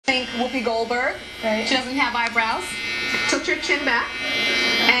Think Whoopi Goldberg. Right. She doesn't have eyebrows. Tilt your chin back.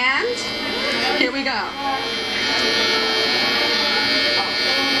 And here we go.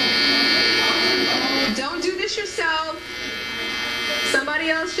 Don't do this yourself. Somebody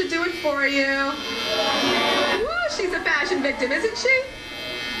else should do it for you. Woo, she's a fashion victim, isn't she?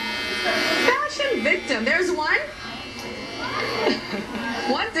 Fashion victim. There's one.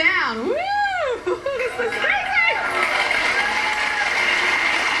 One down. Woo! This is crazy.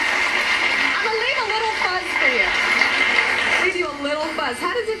 I'm going to leave a little fuzz for you. Leave you a little fuzz.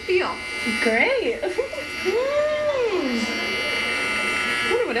 How does it feel? Great. I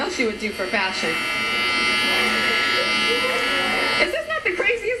wonder what else you would do for fashion. Is this not the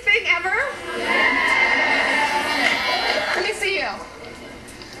craziest thing ever? Let me see you.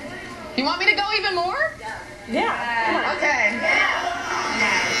 You want me to go even more? Yeah. Okay.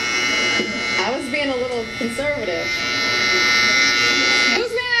 I was being a little conservative.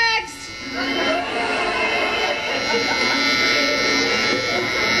 Who's next?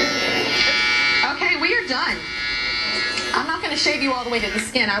 Okay, we are done. I'm not going to shave you all the way to the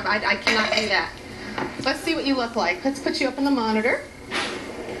skin. I cannot do that. Let's see what you look like. Let's put you up on the monitor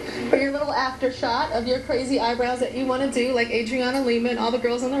for your little after shot of your crazy eyebrows that you want to do, like Adriana Lima and all the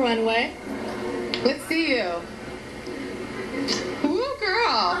girls on the runway. Let's see you. Ooh,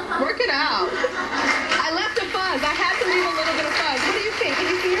 girl. Work it out. I left a fuzz. I had to leave a little bit of fuzz. What do you think? Can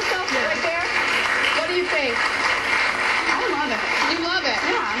you see yourself right there? What do you think? I love it. You love it?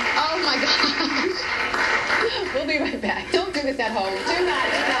 Yeah. Oh, my gosh. We'll be right back. Don't do this at home. Do not.